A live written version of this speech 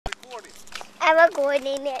I'm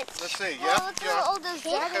recording it. Let's see. Well, Yeah. look at Yeah. all those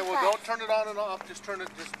Okay. Well, don't turn it on and off. Just turn it.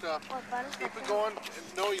 Just keep it going.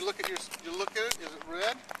 No, you look at your. You look at it. Is it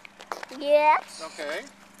red? Yes. Okay.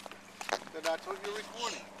 Then that's what you're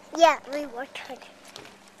recording. Yeah, we were turning.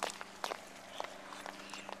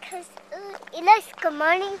 Because it looks good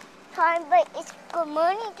morning time, but it's good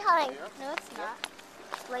morning time. Yeah. No, it's not.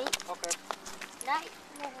 Wait. Okay. Night.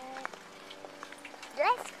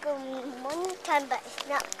 That's good morning time, but it's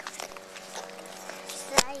not. It's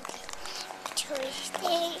like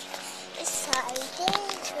Tuesday. It's Friday. You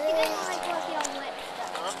guys don't like walking on wet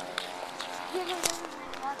stuff. Huh? You guys don't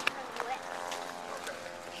like walking on wet.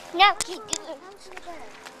 No, keep doing.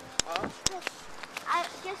 Huh?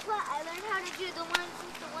 Guess what? I learned how to do the one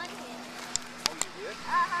with the one hand. Oh, you did?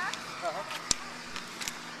 Uh-huh. Uh-huh.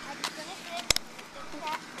 I'm just gonna do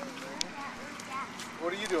that. What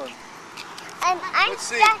are you doing? Let's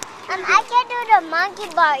see. I can do the monkey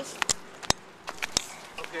bars.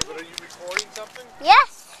 Okay, but are you recording something?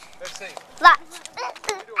 Yes. Let's see. Look. What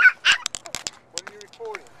are you doing? What are you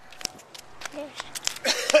recording?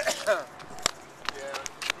 Yeah.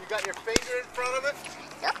 You got your finger in front of it?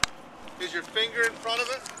 Nope. Is your finger in front of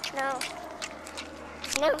it? No.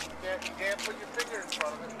 No. You can't put your finger in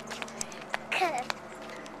front of it. Cause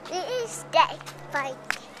it is that fight.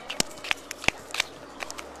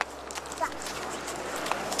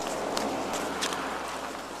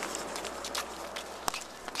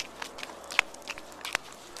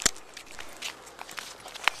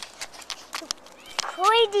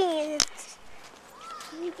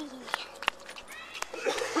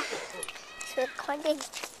 So recording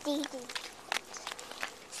Didi.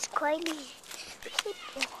 Recording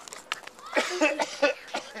people.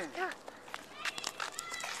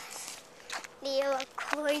 They're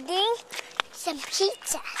recording some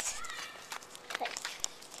pizzas.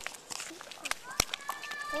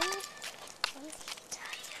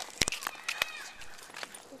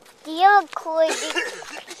 They're recording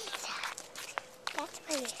pizza. That's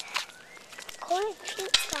weird. Recording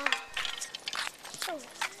pizza. Oh.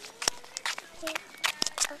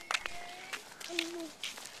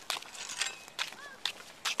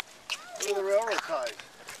 Look at the railroad ties.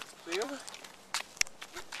 See them?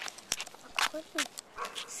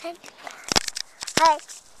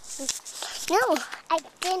 No, I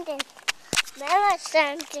didn't. Mama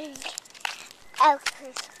something else.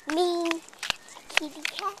 Mean kitty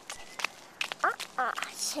cat.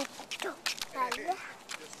 So don't.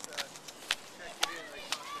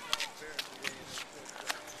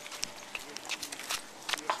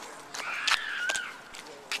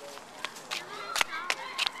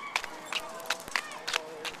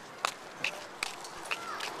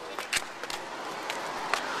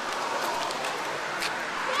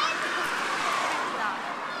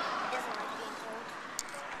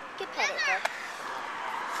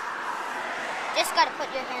 Just gotta put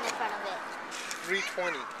your hand in front of it.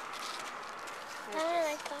 320.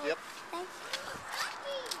 Yep.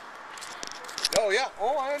 Oh yeah.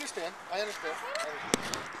 Oh, I understand. I understand. I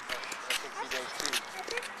think he does too.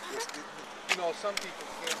 You know, some people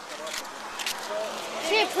can't come up with it.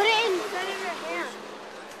 Here, put it in front of your hand.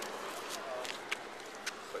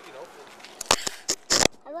 But you know.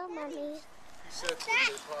 Hello, Mommy. He said that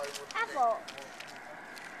they probably wouldn't make Apple. it.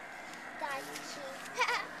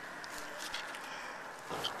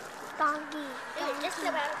 Donkey. Just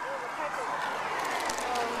about the parking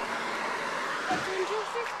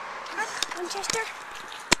Winchester?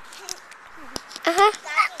 Uh-huh.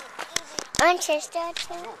 Winchester,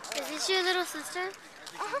 too. Is this your little sister?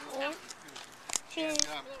 Yeah. She's...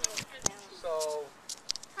 So,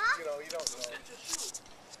 you know, you don't know.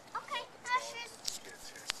 Okay,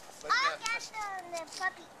 But, I'll get the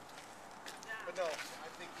puppy. but no, I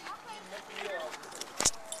think you realize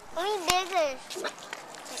Only bigger.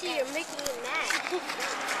 See, you're making it mad.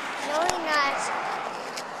 No, we're not.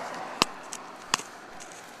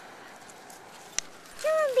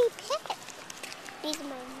 Someone be pissed. These are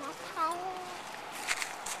my nut tires.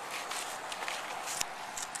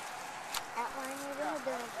 At our neighborhood,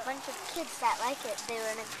 there were a bunch of kids that like it. They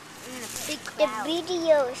were in a big The crowd.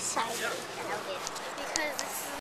 video side. Because